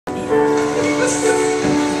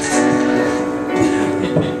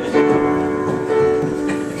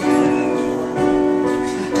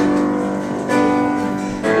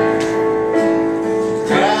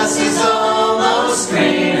Grass is almost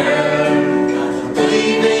greener, I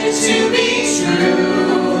believe it to be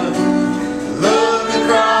true. Look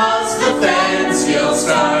across the fence, you'll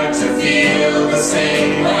start to feel the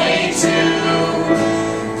same way too.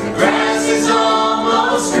 The grass is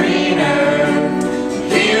almost greener,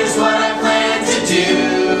 here's what I plan to do.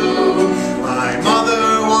 My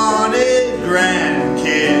mother wanted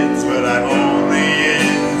grandkids, but I'm only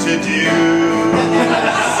into dudes.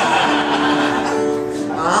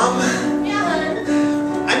 Yeah,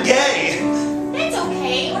 hon. I'm gay. It's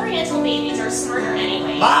okay. Oriental babies are smarter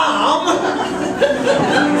anyway. Mom!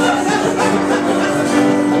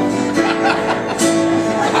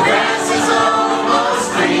 Grass is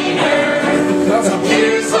almost greener.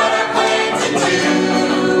 Here's what I plan to do.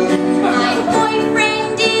 My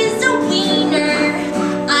boyfriend is a wiener.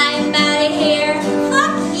 I'm out of here.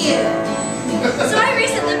 Fuck you. So I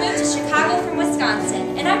recently moved to Chicago from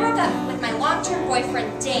Wisconsin, and I broke up with my long-term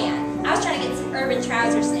boyfriend, Dan. I was trying to get some urban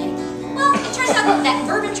trouser snake. Well, it turns out that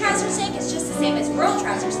urban trouser snake is just the same as rural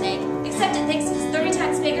trouser snake, except it thinks it's 30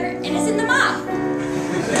 times bigger and is in the mob.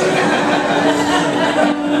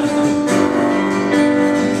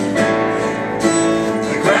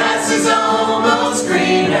 The grass is almost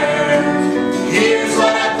greener. Here's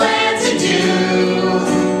what I plan to do.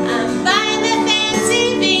 I'm buying that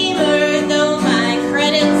fancy Beamer, though my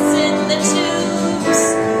credit's in the tubes.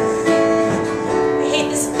 I hate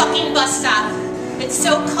this fucking bus stop. It's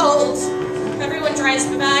so cold. Everyone drives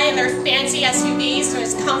by in their fancy SUVs, so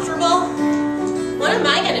it's comfortable. When am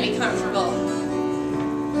I gonna be comfortable?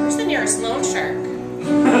 Where's the nearest loan shark?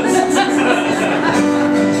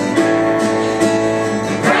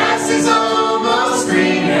 Grass is almost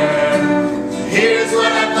greener. Here's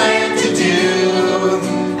what I plan to do.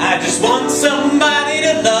 I just want somebody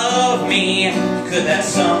to love me. Could that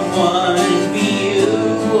someone be you?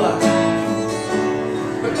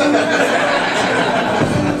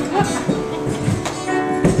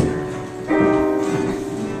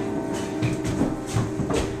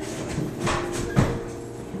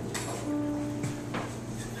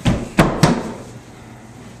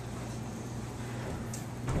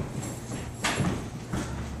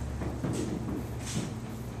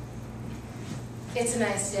 It's a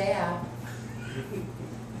nice day out.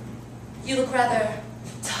 You look rather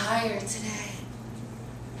tired today.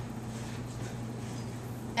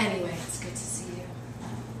 Anyway, it's good to see you.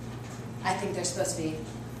 I think there's supposed to be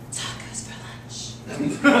tacos for lunch.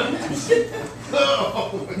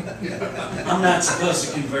 I'm not supposed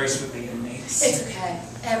to converse with the inmates. It's okay.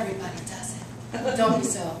 Everybody does it. Don't be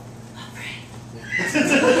so afraid.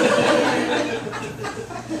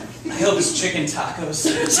 I hope it's chicken tacos.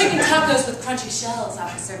 Chicken tacos with crunchy shells,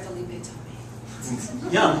 Officer Felipe told me.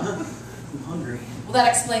 Yum, huh? I'm hungry. Well, that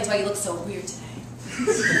explains why you look so weird today.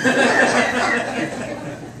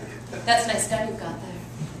 That's a nice gun you've got there.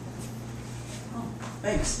 Oh,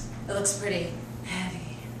 thanks. It looks pretty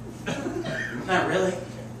heavy. Not really.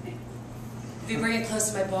 If you bring it close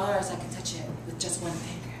to my bars, I can touch it with just one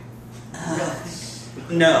finger. Real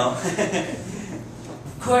quick. No.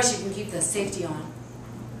 Of course, you can keep the safety on.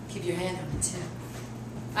 Keep your hand on it, too.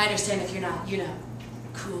 I understand if you're not, you know,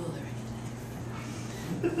 cool or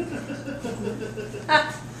anything.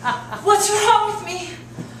 What's wrong with me?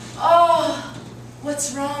 Oh,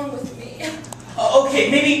 what's wrong with me? Okay,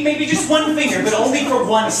 maybe just one finger, but only for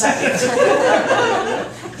 1 second.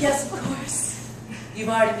 Yes, of course. You've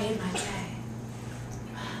already made my day.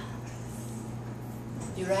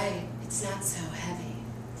 You're right. It's not so heavy.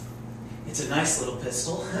 It's a nice little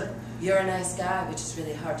pistol. You're a nice guy, which is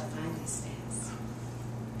really hard to find these days.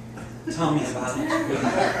 Tell me about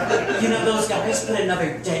it. You know those guys put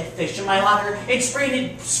another dead fish in my locker and spray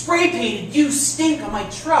painted "You stink" on my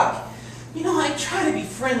truck. You know, I try to be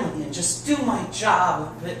friendly and just do my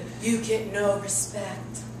job, but You get no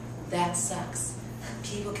respect. That sucks.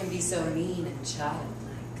 People can be so mean and childlike.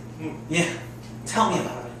 yeah, tell me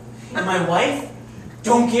about it. And my wife?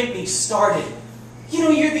 Don't get me started. You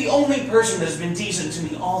know, you're the only person that's been decent to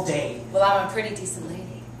me all day. Well, I'm a pretty decent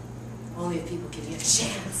lady. Only if people give you a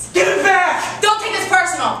chance. Give it back! Don't take this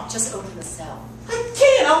personal! Just open the cell. I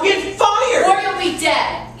can't, I'll get fired! Or you'll be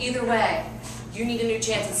dead. Either way. You need a new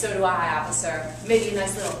chance, and so do I, officer. Maybe a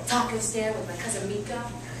nice little taco stand with my cousin Mika.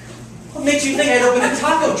 What makes you think I'd open a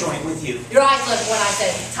taco joint with you? Your eyes lit when I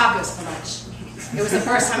said tacos for lunch. It was the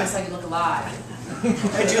first time I saw you look alive.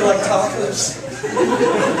 I do like tacos.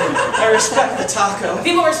 I respect the taco.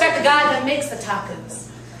 People respect the guy that makes the tacos.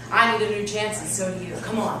 I need a new chance, and so do you.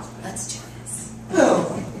 Come on, let's do this.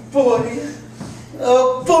 Oh, boy.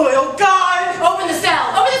 Oh, boy. Oh, God. Open the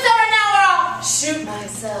cell! Open the cell right now or I'll shoot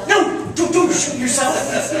myself. No, don't shoot yourself.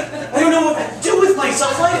 I don't know what to do with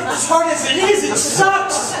myself. Life, as hard as it is, it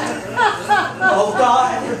sucks. Oh,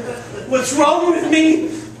 God. What's wrong with me?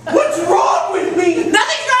 What's wrong with me?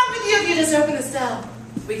 Nothing's wrong with you if you just open the cell.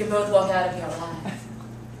 We can both walk out of here alive.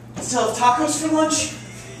 Still have tacos for lunch?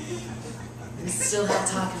 We still have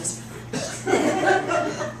tacos for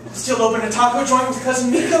Still open a taco joint with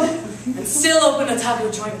Cousin Miko? and still open a taco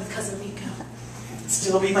joint with Cousin Miko.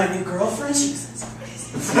 Still be my new girlfriend? Jesus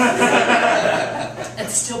Christ. And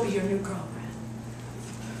still be your new girlfriend.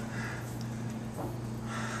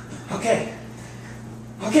 Okay.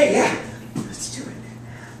 Okay, yeah. Let's do it.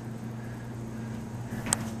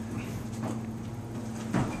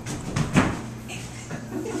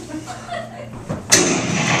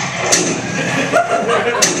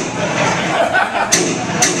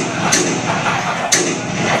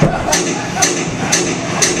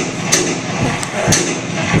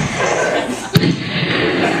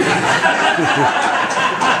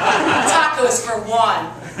 Tacos for one.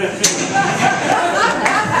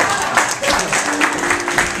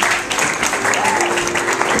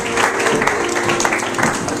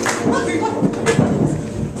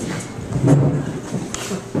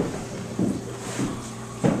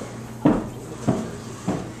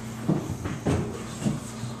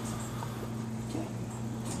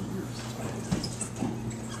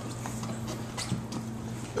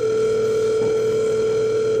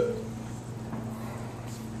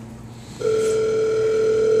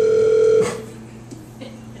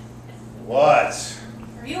 What?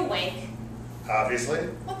 Are you awake? Obviously.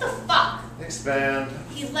 What the fuck? Expand.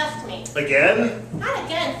 He left me. Again? Not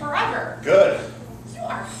again, forever. Good. You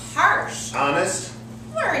are harsh. Honest.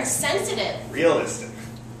 You are insensitive. Realistic.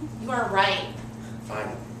 You are right.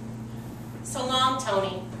 Fine. So long,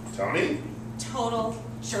 Tony. Tony? Total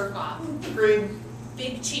jerk off. Agreed.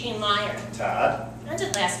 Big cheating liar. Todd?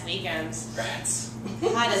 Ended last weekend. Rats.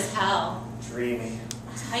 Hot as hell. Dreamy.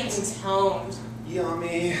 Tight and toned.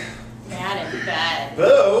 Yummy. Mad in bed.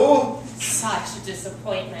 Boo! Such a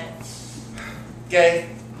disappointment. Gay.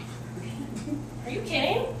 Are you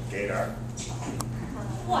kidding? Gaydar.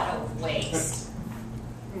 What a waste.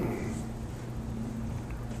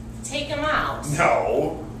 Take him out.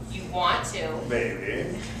 No. You want to.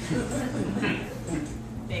 Maybe.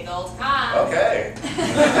 Big old cock. Okay.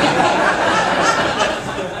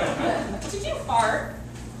 Did you fart?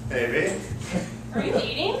 Maybe. Are you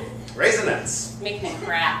eating? Raisinets. Make me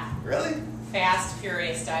crap. Really? Fast,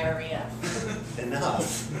 furious diarrhea.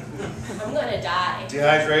 Enough. I'm gonna die.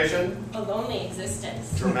 Dehydration. A lonely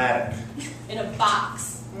existence. Dramatic. In a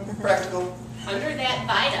box. Practical. Under that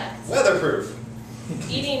viaduct. Weatherproof.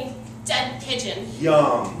 Eating dead pigeon.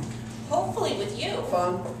 Yum. Hopefully with you.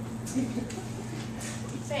 Fun.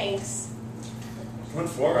 Thanks. What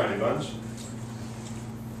for, Honey Bunch?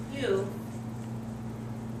 You.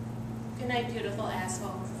 Good night, beautiful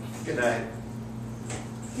asshole. Good night.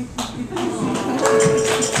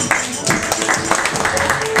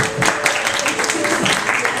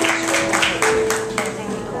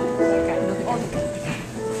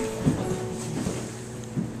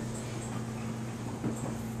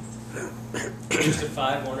 Here's to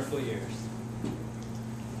 5 wonderful years. It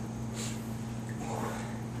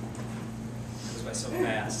goes by so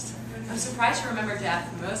fast. I'm surprised you remember Jeff.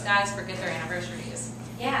 Most guys forget their anniversaries.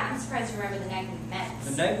 Yeah, I'm surprised you remember the night we met.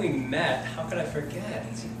 The night we met, how could I forget?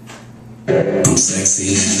 I'm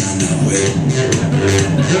sexy and I know it.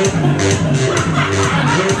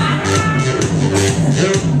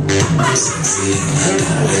 I'm sexy and I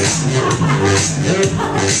know it.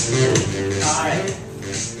 Hi.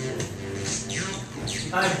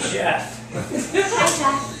 I'm Jeff. Hi,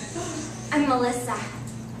 Jeff. I'm Melissa.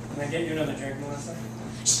 Can I get you another drink, Melissa?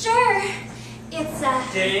 Sure. It's,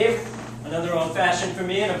 Dave, another old-fashioned for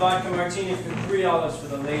me and a vodka martini for $3 for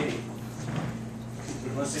the lady.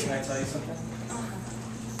 Melissa, can I tell you something?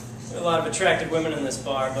 There are a lot of attractive women in this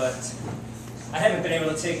bar, but I haven't been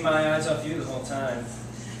able to take my eyes off you the whole time.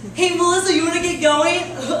 Hey, Melissa, you want to get going? You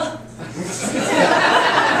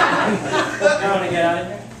want to get out of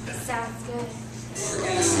here? sounds good.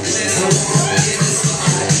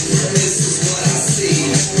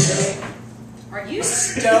 Are you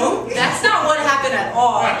stoned? That's not what happened at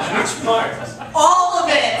all. Which part? All of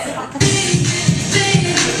it.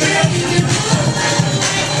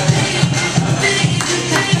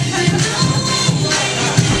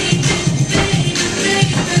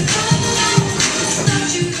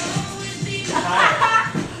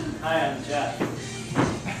 Hi, I'm Jeff.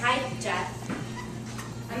 Hi, Jeff.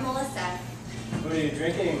 I'm Melissa. What are you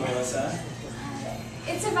drinking, Melissa?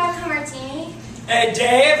 It's a vodka martini. Hey,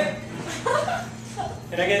 Dave!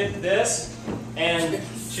 Can I get this? And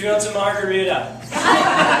she wants a margarita. It's a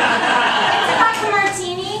vodka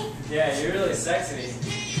martini. Yeah, you're really sexy.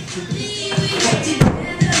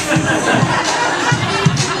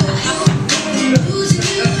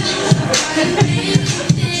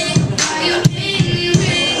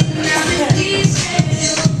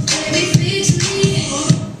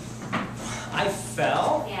 I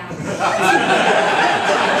fell? Yeah.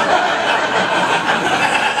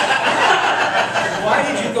 Why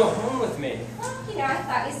did you go home with me? Well, you know, I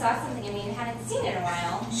thought you saw something in me and hadn't seen it in a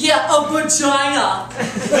while. Yeah, a vagina.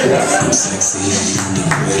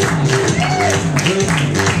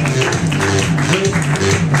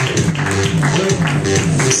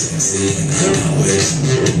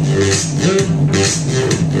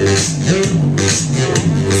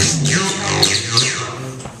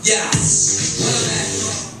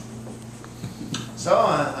 So,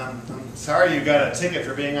 I'm sorry you got a ticket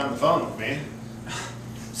for being on the phone with me.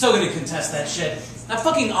 So gonna contest that shit. That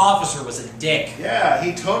fucking officer was a dick. Yeah,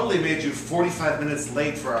 he totally made you 45 minutes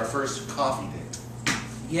late for our first coffee date.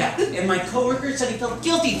 Yeah, and my coworker said he felt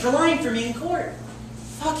guilty for lying for me in court.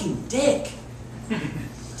 Fucking dick.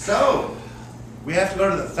 So, we have to go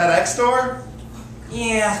to the FedEx store?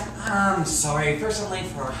 Yeah, I'm sorry. First I'm late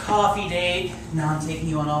for our coffee date. Now I'm taking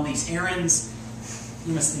you on all these errands.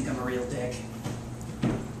 You must think I'm a real dick.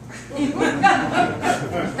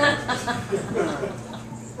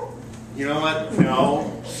 You know what?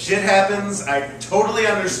 No. Shit happens. I totally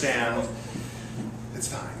understand. It's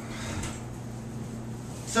fine.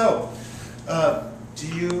 So, do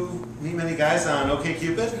you meet many guys on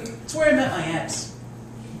OkCupid? It's where I met my ex.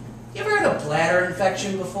 You ever had a bladder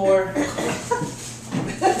infection before?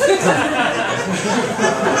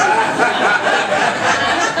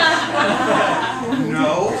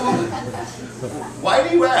 No. Why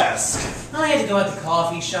do you ask? I had to go at the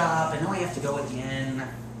coffee shop, and now I have to go again.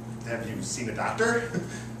 Have you seen a doctor?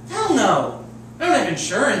 Hell no! I don't have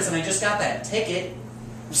insurance, and I just got that ticket.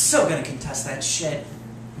 I'm so gonna contest that shit.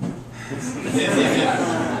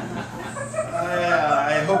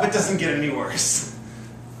 I hope it doesn't get any worse.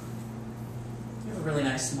 You have a really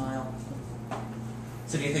nice smile.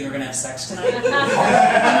 So do you think we're gonna have sex tonight?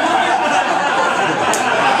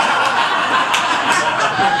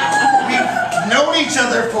 We've known each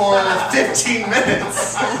other for 15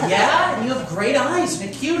 minutes. Yeah, and you have great eyes and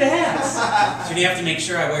a cute ass. So do you have to make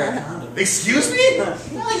sure I wear a condom? Excuse me?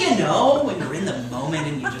 Well, you know, when you're in the moment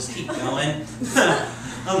and you just keep going.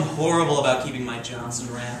 I'm horrible about keeping my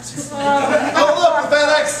Johnson wraps. Oh, look, the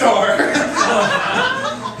FedEx store.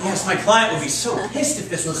 Yes, my client would be so pissed if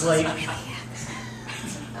this was late.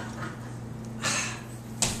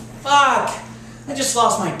 Fuck! I just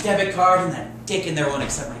lost my debit card and that dick in there won't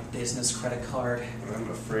accept my business credit card.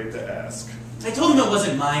 I'm afraid to ask. I told him it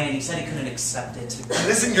wasn't mine and he said he couldn't accept it. It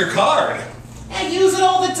isn't your card. I use it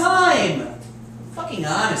all the time! Fucking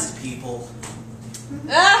honest people.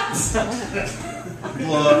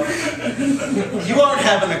 Look, you aren't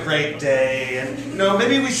having a great day, and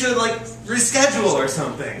maybe we should reschedule or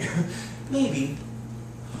something. Maybe.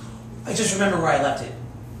 I just remember where I left it.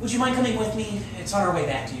 Would you mind coming with me? It's on our way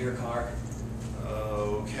back to your car.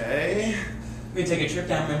 Okay. We can take a trip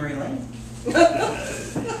down memory lane. You don't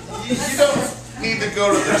need to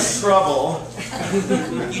go to the trouble.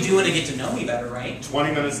 You do want to get to know me better, right?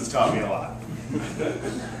 20 minutes has taught me a lot.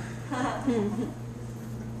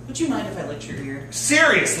 Would you mind if I licked your ear?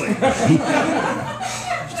 Seriously.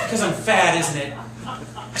 Because I'm fat, isn't it?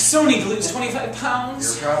 I so need to lose 25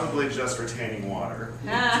 pounds. You're probably just retaining water.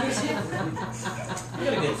 I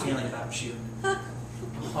got a good feeling about you. A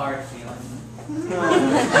hard feeling.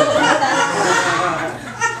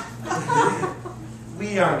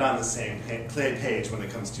 We aren't on the same page when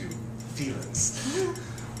it comes to feelings.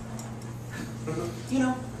 You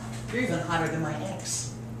know, you're even hotter than my ex.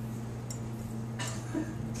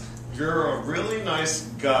 You're a really nice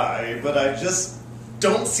guy, but I just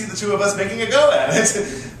don't see the two of us making a go at it.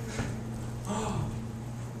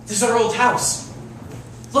 This is our old house.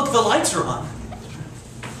 Look, the lights are on.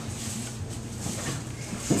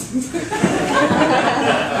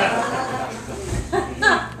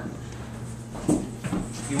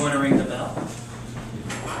 You want to ring the bell?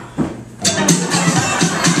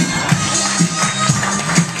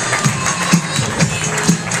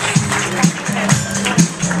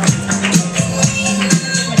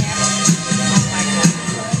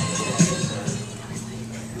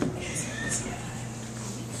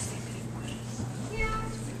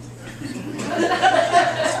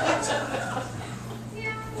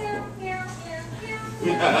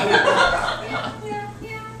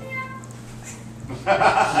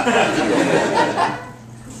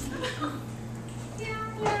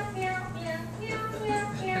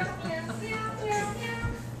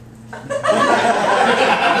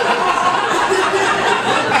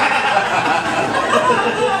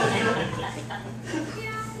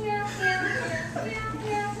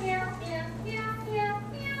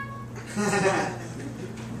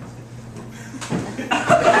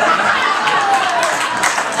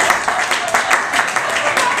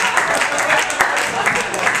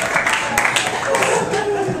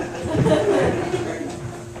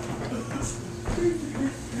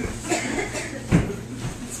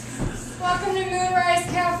 Welcome to Moonrise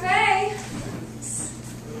Cafe.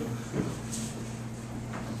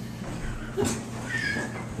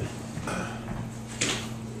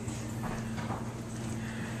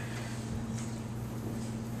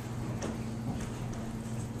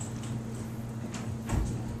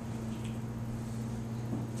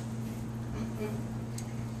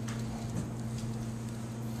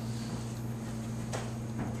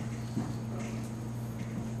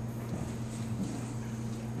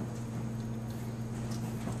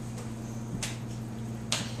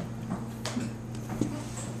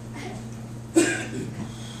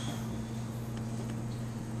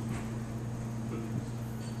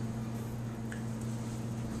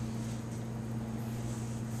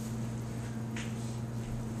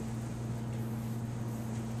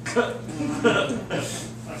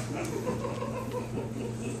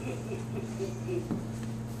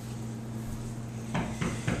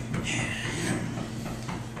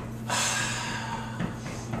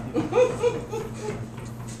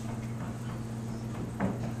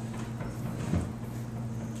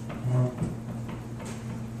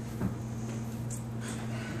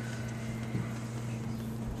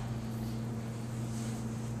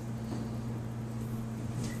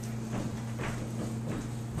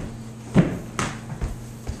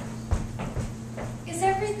 Is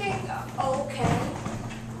everything okay?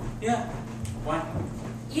 Yeah. Why?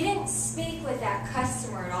 You didn't speak with that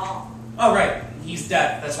customer at all. Oh, right. He's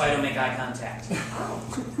deaf. That's why I don't make eye contact. Oh,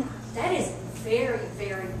 that is very,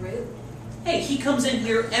 very rude. Hey, he comes in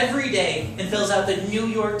here every day and fills out the New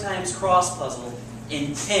York Times cross puzzle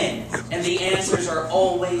in 10, and the answers are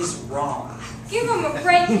always wrong. Give him a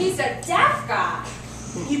break, he's a deaf guy.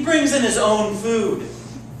 He brings in his own food.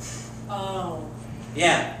 Oh.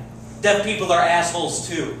 Yeah, deaf people are assholes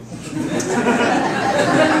too.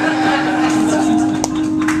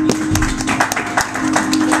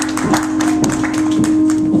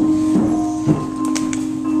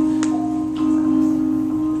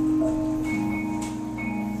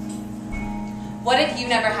 What if you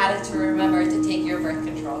never had to remember to take your birth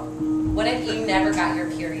control? What if you never got your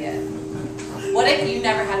period? What if you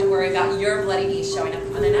never had to worry about your bloody knee showing up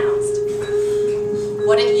unannounced?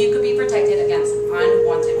 What if you could be protected against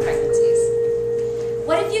unwanted pregnancies?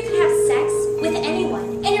 What if you could have sex with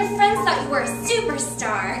anyone and your friends thought you were a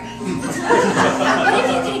superstar? What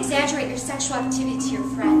if you could exaggerate your sexual activity to your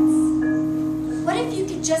friends? What if you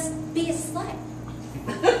could just be a slut?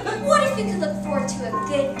 What if you could look forward to a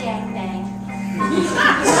good gangbang?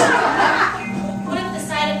 What if the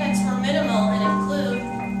side effects were minimal and include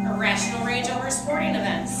irrational rage over sporting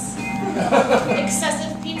events,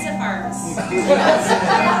 excessive pizza farts,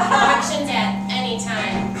 erections at any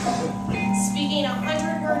time, speaking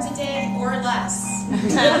 100 words a day or less,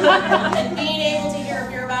 and being able to hear a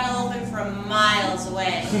beer bottle open from miles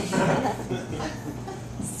away?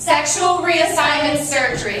 Sexual reassignment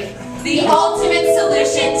surgery, the ultimate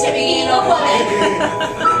solution to being a woman.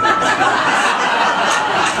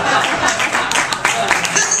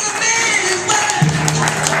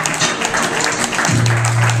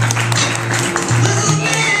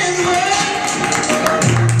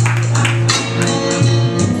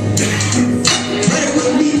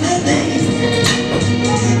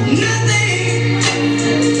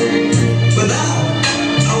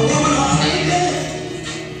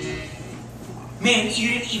 Man, you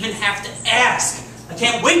didn't even have to ask. I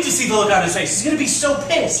can't wait to see the look on his face. He's gonna be so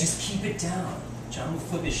pissed. Just keep it down. John will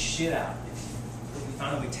flip his shit out if we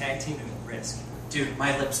found out we tag teamed him at risk. Dude,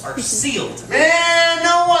 my lips are sealed. Man,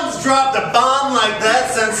 no one's dropped a bomb like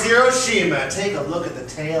that since Hiroshima. Take a look at the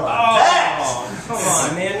tail of that. Come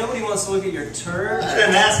on, man. Nobody wants to look at your turd. I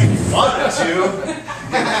didn't ask if you wanted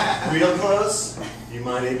to. Real close, you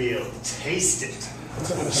might be able to taste it.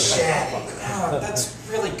 Shaggy. Oh, that's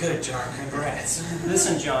really good, Jar. Congrats.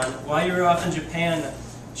 Listen, John, while you were off in Japan,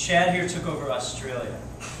 Chad here took over Australia.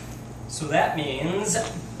 So that means...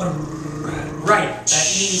 Right.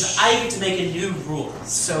 That means I get to make a new rule.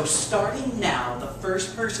 So starting now, the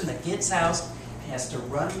first person that gets out has to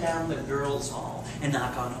run down the girls' hall and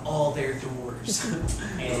knock on all their doors.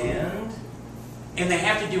 And? And they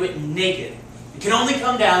have to do it naked. It can only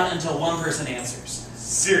come down until one person answers.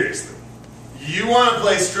 Seriously, you want to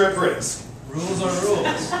play strip risk? Rules are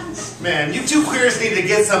rules. Man, you two queers need to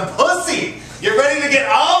get some pussy. You're ready to get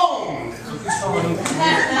owned.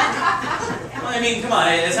 Well, I mean, come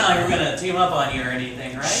on, it's not like we're gonna team up on you or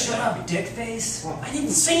anything, right? Shut up, dick face. I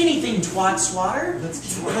didn't say anything, twat swatter. Let's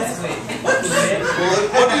keep it that way. Well,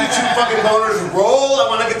 what do you two fucking boners roll? I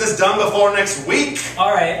want to get this done before next week.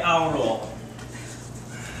 Alright, I'll roll.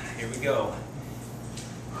 Here we go.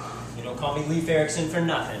 You don't call me Leif Erikson for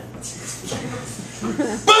nothing.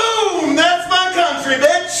 Boom! That's my country,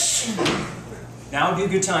 bitch! Now would be a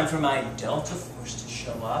good time for my Delta Force to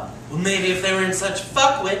show up. Well, maybe if they weren't such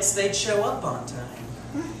fuckwits, they'd show up on time.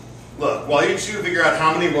 Look, while you two figure out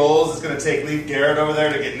how many rolls it's going to take Leif Garrett over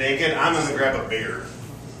there to get naked, I'm going to grab a beer.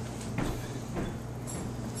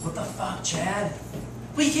 What the fuck, Chad?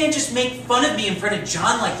 Well, you can't just make fun of me in front of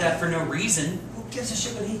John like that for no reason. Who gives a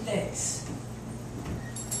shit what he thinks?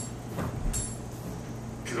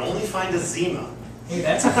 Can only find a Zima. Hey,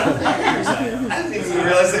 that's a cool item. I didn't even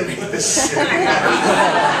realize they made this shit anymore.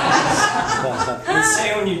 They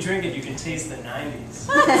say when you drink it, you can taste the 90s.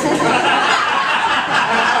 Why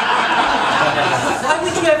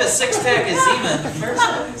would you have a six-pack of Zima in the first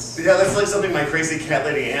place? Yeah, that's like something my crazy cat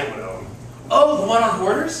lady aunt would own. Oh, the one on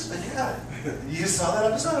quarters? Yeah. You saw that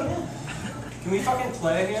episode? Yeah. Can we fucking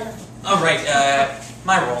play here? Alright,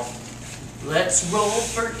 my roll. Let's roll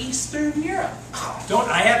for Eastern Europe. Don't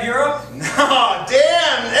I have Europe? No,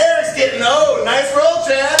 damn! Eric's getting old. Nice roll,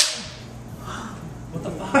 Chad. What the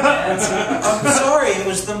fuck, Chad? I'm sorry, it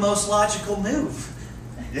was the most logical move.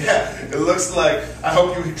 Yeah, it looks like I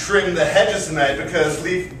hope you trimmed the hedges tonight because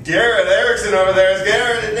Leif Garrett Erikson over there is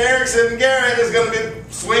Garrett is going to be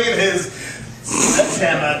swinging his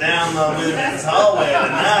sledgehammer down the women's hallway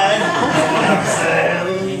tonight.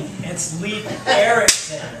 It's Leif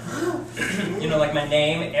Erikson. You know, like my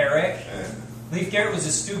name, Eric. Leif Garrett was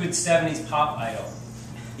a stupid 70s pop idol.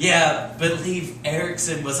 Yeah, but Leif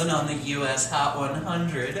Erikson wasn't on the US Hot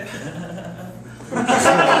 100.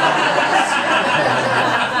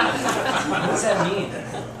 What does that mean?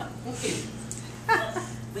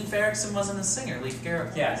 Leif Erikson wasn't a singer, Leif Garrett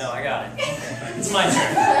was. Yeah, no, I got it. Okay. It's my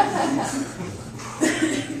turn.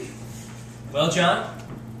 Well, John,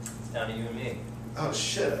 it's down to you and me. Oh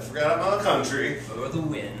shit, I forgot I'm on a country. For the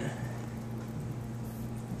win.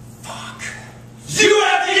 Fuck. You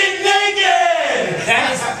have to get naked!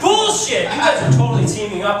 That is bullshit! You guys are totally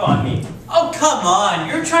teaming up on me. Oh, come on.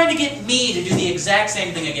 You're trying to get me to do the exact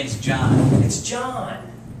same thing against John. It's John.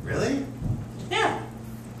 Really? Yeah.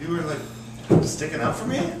 You were like sticking up for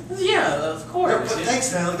me? Yeah, of course. But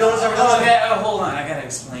thanks, man. Like, no one's ever Oh, done okay, hold on. I gotta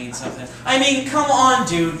explain something. I mean, come on,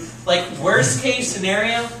 dude. Like, worst case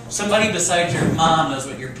scenario, somebody besides your mom knows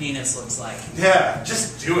what your penis looks like. Yeah,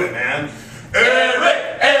 just do it, man. Eric!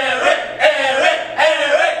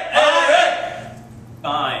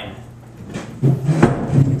 Fine.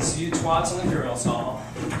 See you twats in the girls' hall.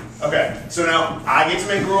 Okay, so now I get to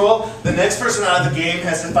make a rule. The next person out of the game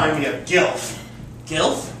has to find me a gilf.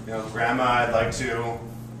 Gilf? You know, Grandma, I'd like to.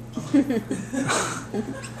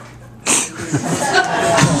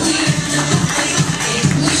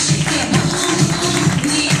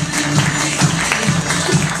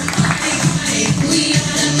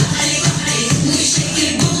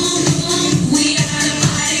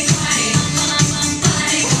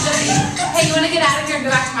 Hey, you want to get out of here and go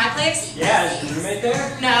back to my place? Yeah, is your roommate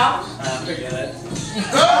there? No. Forget it.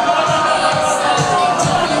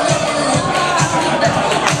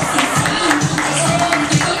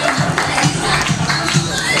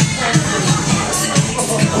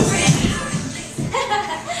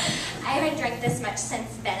 I haven't drank this much since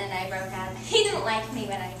Ben and I broke up. He didn't like me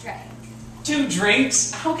when I drank. 2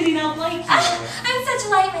 drinks? How could he not like you? I'm such a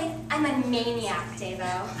lightweight. I'm a maniac,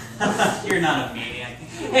 Davo. You're not a maniac.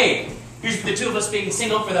 Hey, here's the two of us being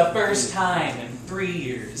single for the first time in 3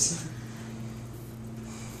 years.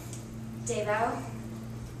 Davo,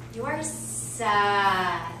 you are such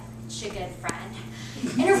a good friend.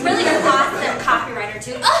 And a really awesome copywriter,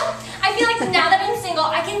 too. Oh, I feel like now that I'm single,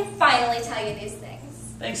 I can finally tell you these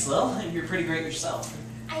things. Thanks, Lil. You're pretty great yourself.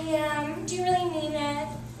 I am. Do you really mean it?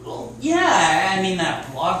 Well, yeah, I mean, that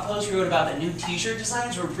blog post you wrote about the new t-shirt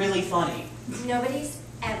designs were really funny. Nobody's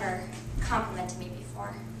ever complimented me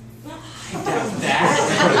before. I doubt that.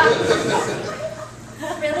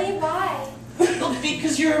 Really? Why? Well,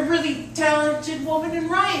 because you're a really talented woman and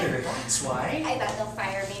writer, that's why. I bet they'll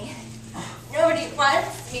fire me. Nobody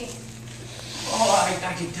wants me. Oh, I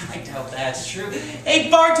doubt that's true. Hey,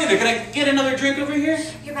 bartender, can I get another drink over here?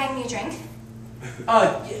 You're buying me a drink?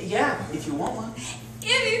 Yeah, if you want one. If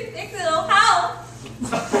you think that'll help.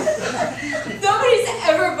 Nobody's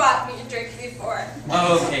ever bought me a drink before.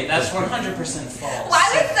 Okay, that's 100% false. Why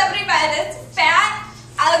would somebody buy this fat,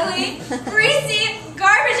 ugly, greasy,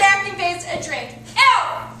 garbage-acting-based a drink?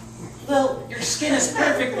 Ew! Well, your skin is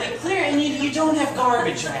perfectly clear and you don't have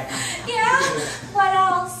garbage acting. Yeah? What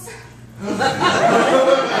else?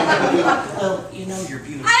 Well, you know you're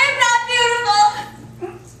beautiful. I am not beautiful!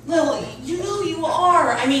 Well, you know you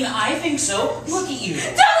are. I mean, I think so. Look at you.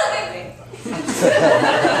 Don't look at me!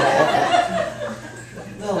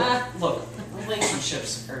 Well, look,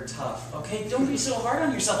 relationships are tough, okay? Don't be so hard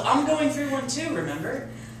on yourself. I'm going through one too, remember?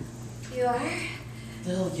 You are?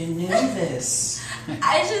 Bill, you knew this.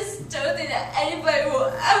 I just don't think that anybody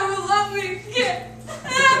will ever love me again.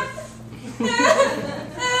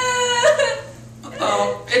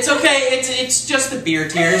 Oh, it's okay. It's just the beer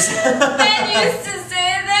tears. Ben used to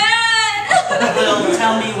say that. Bill,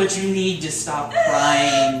 tell me what you need to stop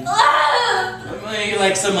crying. Maybe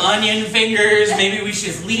like some onion fingers. Maybe we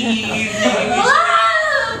should leave.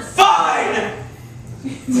 Fine!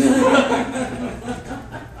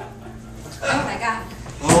 Oh my god.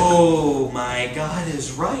 Oh my God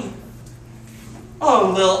is right.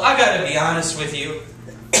 Oh, Lil, I gotta be honest with you.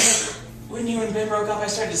 When you and Ben broke up, I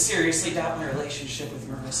started to seriously doubt my relationship with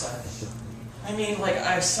Marissa. I mean, like,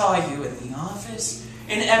 I saw you in the office,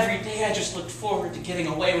 and every day I just looked forward to getting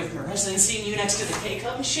away with Marissa and seeing you next to the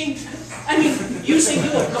K-Cup machine. I mean, you say you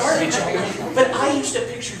have garbage, but I used to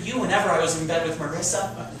picture you whenever I was in bed with Marissa.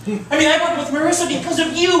 I mean, I went with Marissa because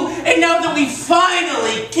of you, and now that we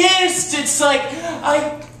finally kissed, it's like,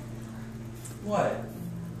 What?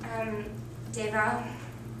 Dave-O,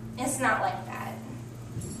 it's not like that.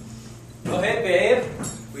 Oh, hey, babe.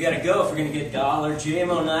 We gotta go if we're gonna get Dollar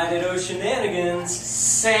JMO night at Oceananigans.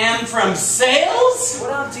 Sam from sales?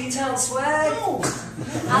 What up, D-Town swag? No.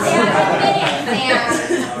 I'll be out in a minute,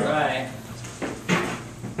 Sam. Alright.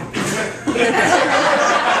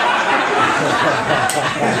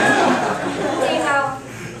 Dave-O,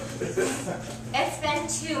 it's been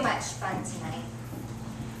too much fun tonight.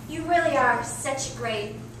 You really are such a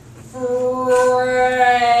great friend.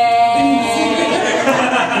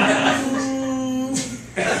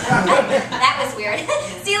 That was weird.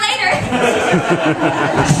 See you later.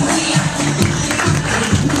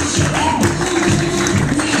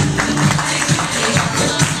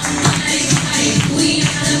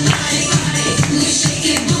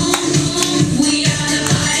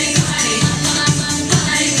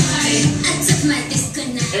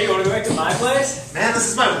 Hey, you wanna go back to my place? Man, this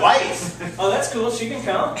is my wife. Oh, that's cool. She can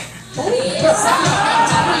come.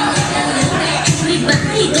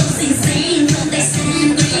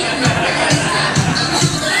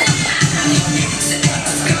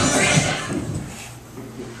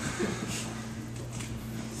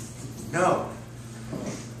 No.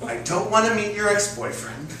 I don't want to meet your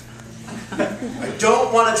ex-boyfriend. I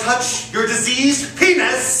don't want to touch your diseased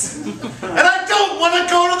penis. And I don't want to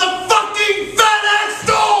go to the fucking FedEx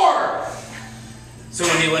store! So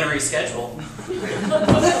when do you want to reschedule?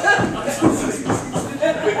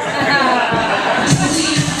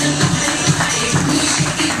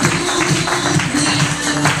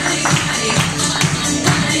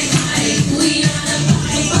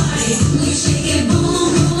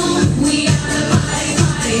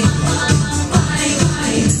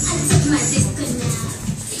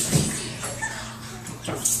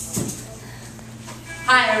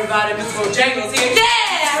 Hi everybody, Miss Bojangles here.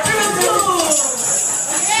 Yeah, real cool.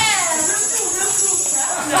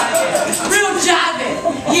 Real jiving.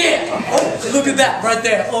 Yeah. Oh, look at that right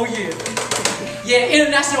there. Oh yeah. Yeah,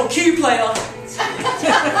 international key player.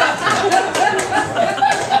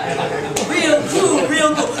 Real cool,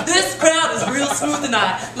 real cool. This crowd is real smooth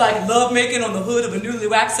tonight, like love making on the hood of a newly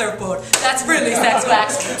waxed surfboard. That's really sex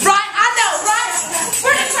wax. Right? I know, right?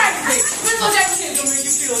 Pretty crazy. Miss Bojangles is gonna make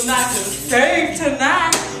you feel nice and safe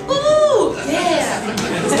tonight. Ooh, yeah.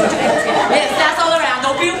 Yes, that's all around.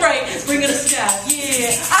 Don't be afraid. Bring it a step. Yeah.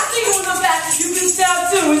 I see you in the back. You can step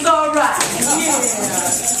too. It's all right. Yeah.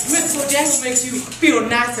 Miss Bojangles makes you feel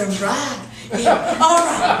nice and right. Yeah. All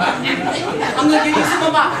right. I'm gonna give you some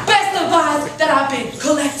of my best advice that I've been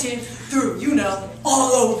collecting through, you know,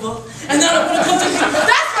 all over. And then I'm gonna come to you.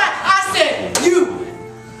 That's right. I said you.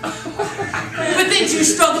 The things you're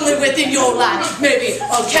struggling with in your life. Maybe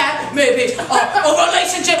a cat, maybe a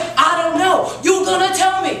relationship. I don't know. You're gonna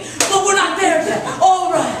tell me. But we're not there yet.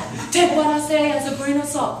 All right. Take what I say as a grain of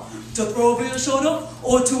salt. To throw over your shoulder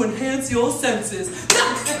or to enhance your senses. No,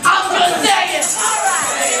 I'm just saying. All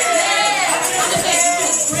right. Yeah. I'm just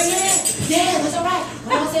saying. Bring it in. Yeah, that's all right.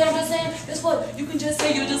 When I say I'm just saying, guess what? you can just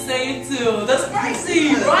say you're just saying too. That's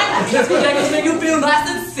crazy, right? Disco jangles make you feel nice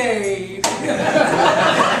and safe.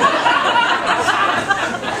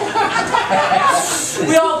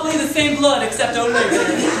 We all bleed the same blood except our legs.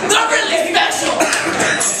 They're really special!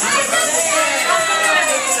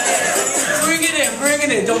 Bring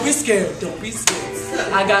it in. Don't be scared. Don't be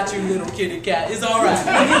scared. I got you, little kitty cat. It's alright.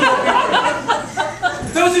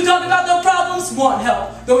 Those who talk about their problems want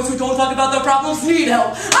help. Those who don't talk about their problems need help.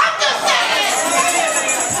 I'm just saying!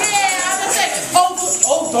 Yeah, I'm just saying.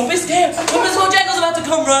 Oh, don't be scared. Miss Bojangles about to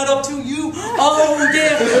come right up to you. Oh,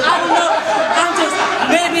 yeah. I don't know. I'm just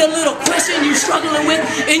maybe a little question you're struggling with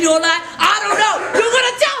in your life. I don't know. You're going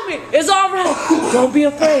to tell me. It's alright. Don't be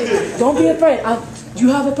afraid. Don't be afraid. You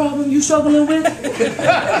have a problem you struggling with? You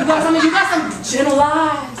got some gentle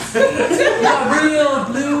eyes. You got real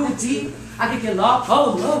blue, deep. I could get lost.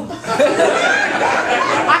 Oh, no.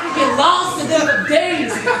 I could get lost in them for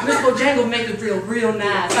days. Miss Bojangle make it feel real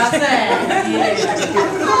nice. I said, yeah.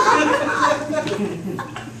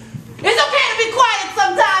 It's okay to be quiet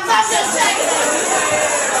sometimes. I'm just saying.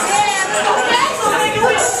 Yeah, Miss Bojangle make it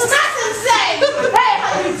feel nice and safe. Hey,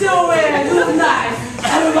 how you doing? You look nice.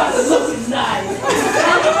 Everybody's looking nice.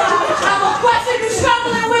 Have a question you're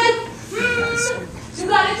struggling with? You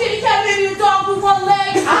got a kitty cat, maybe a dog with one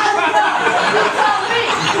leg? I don't know. You tell me,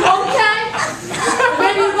 okay?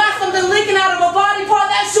 Maybe you got something leaking out of a body part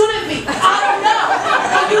that shouldn't be. I don't know.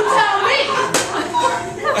 But you tell me.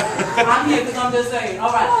 I'm here because I'm just saying.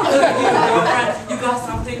 All right. Look at you, girlfriend. You got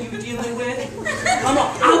something you're dealing with? Come on.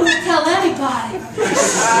 I won't tell anybody.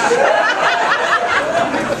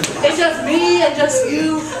 It's just me and just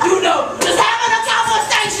you. You know, just having a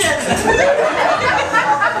conversation.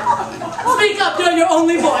 Speak up, you're your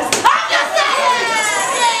only voice. I'm just saying!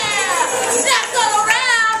 Yeah! That's all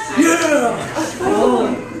around! Yeah!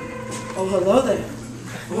 Oh, hello there.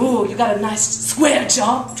 Ooh, you got a nice square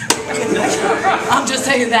jaw. I'm just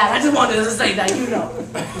saying that. I just wanted to say that, you know.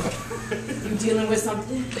 You dealing with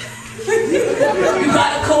something? You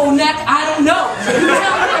got a cold neck? I don't know. You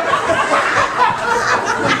tell me.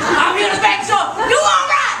 I'm here to make sure. You all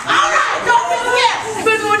right? All right. Don't be scared.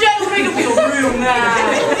 Mr. J will make you feel real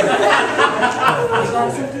nice. You got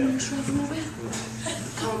something you're struggling with?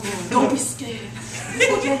 Come on. Don't be scared.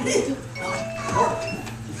 Mr. J will do.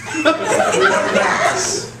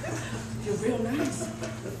 You're real nice.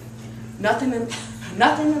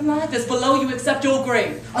 Nothing in life is below you except your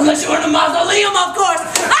grave. Unless you're in a mausoleum, of course.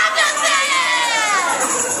 I'm just saying!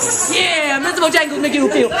 Yeah, Mr. Bojangles make you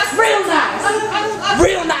feel real nice.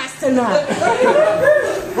 Real nice tonight.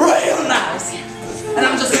 Real nice. And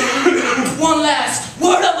I'm just going to leave you with one last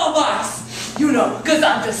word of advice. You know, because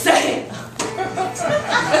I'm just saying.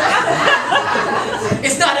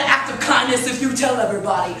 It's not an act of kindness if you tell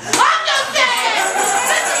everybody. I'm just saying!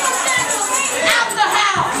 Mr. Bojangles, out the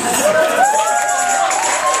house!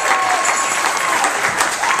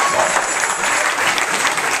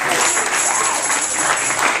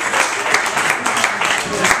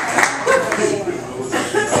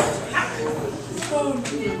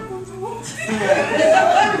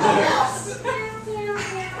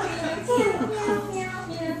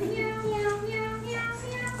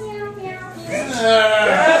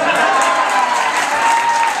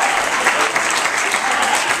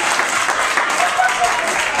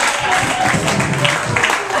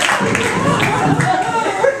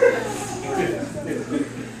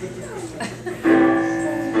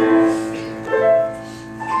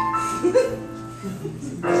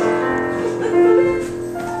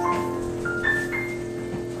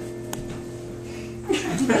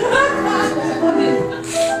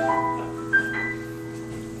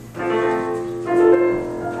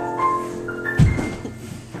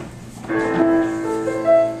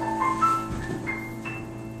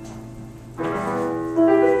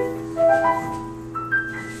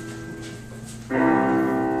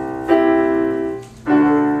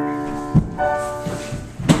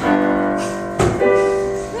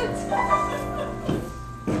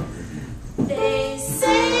 They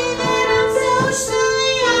say that I'm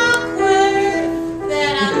socially awkward.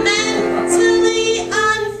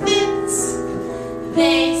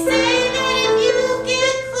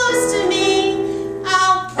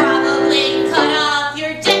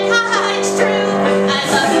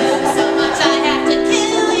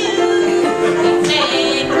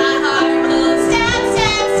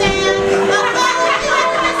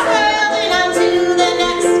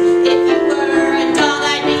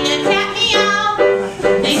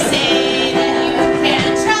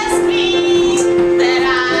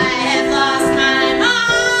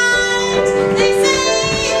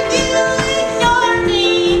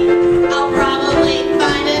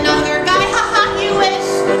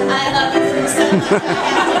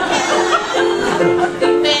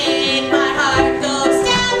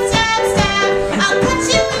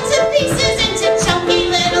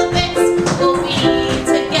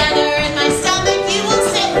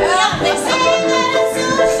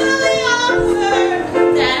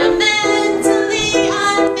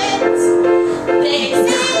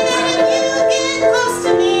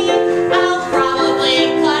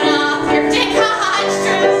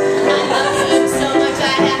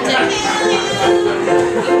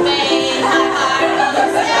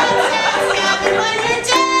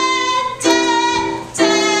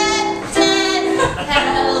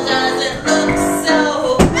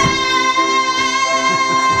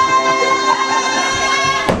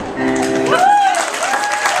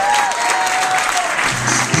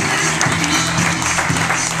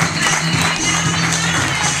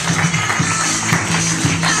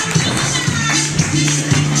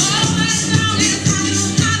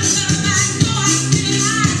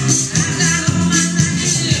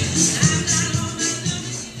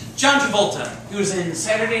 Travolta. He was in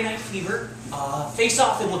Saturday Night Fever, Face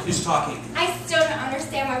Off, and Look Who's Talking. I still don't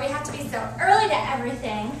understand why we have to be so early to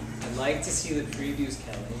everything. I'd like to see the previews,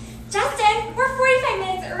 Kelly. Justin, we're 45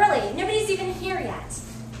 minutes early. Nobody's even here yet.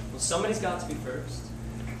 Well, somebody's got to be first.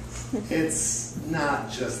 It's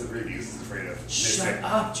not just the previews is afraid of Shut missing.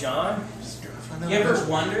 up, John. Just gonna find out You ever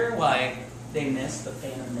eventually. wonder why they missed The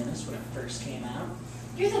Phantom Menace when it first came out?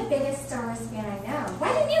 You're the biggest Star Wars fan I know.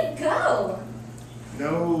 Why didn't you go?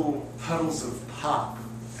 No puddles of pop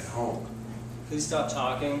at home. Please stop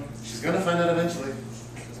talking. She's gonna find out eventually.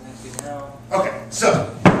 Doesn't have to be now. Okay, so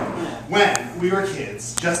when we were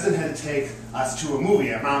kids, Justin had to take us to a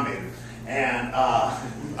movie at Mom Baby, and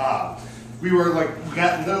we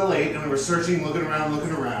got a little late, and we were searching, looking around.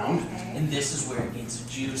 And this is where it gets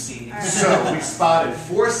juicy. So we spotted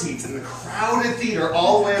 4 seats in the crowded theater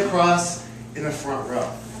all the way across in the front row.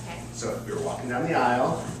 Okay. So we were walking down the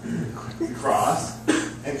aisle, we cross,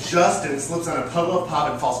 and Justin slips on a puddle of pop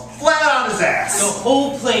and falls flat on his ass. The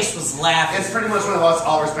whole place was laughing. It's pretty much when I lost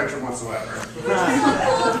all respect for him whatsoever. You're so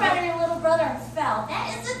cool in front of your little brother fell.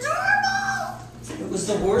 That is adorable! It was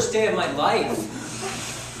the worst day of my life.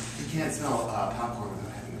 You can't smell popcorn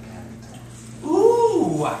without having a panic attack.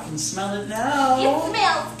 Ooh, I can smell it now. It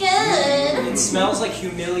smells good. It smells like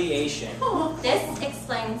humiliation. This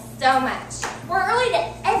explains so much. We're early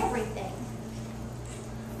to everything.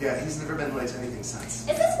 Yeah, he's never been late to anything since.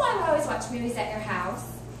 Is this why we always watch movies at your house?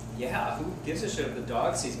 Yeah, who gives a shit if the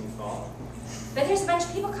dog sees me fall? But there's a bunch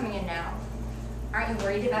of people coming in now. Aren't you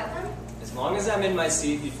worried about them? As long as I'm in my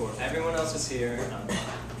seat before everyone else is here, I'm fine.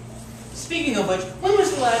 Speaking of which, when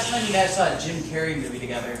was the last time you guys saw a Jim Carrey movie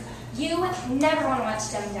together? You never want to watch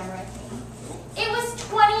Dumb and Dumber with me. It was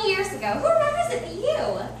 20 years ago. Who remembers it but you?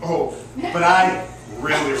 Oh, but I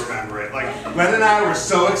really remember it. Like, Len and I were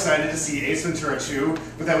so excited to see Ace Ventura 2,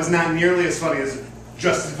 but that was not nearly as funny as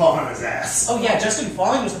Justin falling on his ass. Oh yeah, Justin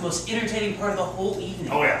falling was the most entertaining part of the whole evening.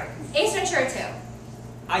 Oh yeah. Ace Ventura 2.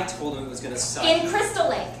 I told him it was gonna suck. In Crystal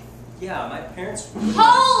Lake. Yeah, my parents.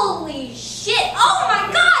 Holy shit! Oh my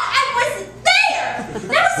god! I was there!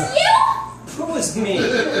 That was you? Who was me?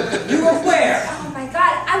 You were where? Oh my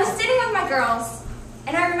god, I was sitting with my girls,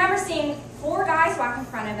 and I remember seeing 4 guys walk in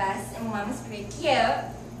front of us, and one was pretty cute,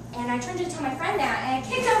 and I turned to tell my friend that, and I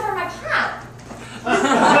kicked over my pop.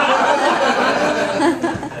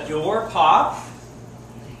 Your pop?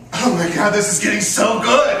 Oh my god, this is getting so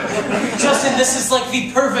good! Justin, this is like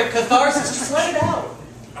the perfect catharsis. Just let it out.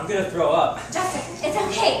 I'm gonna throw up. Justin, it's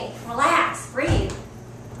okay. Relax, breathe.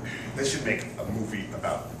 They should make a movie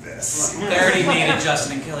about this. They already made a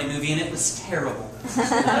Justin and Kelly movie, and it was terrible.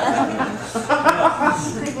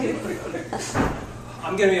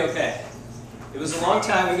 I'm gonna be okay. It was a long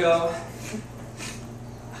time ago.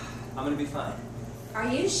 I'm gonna be fine. Are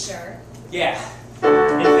you sure? Yeah.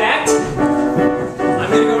 In fact,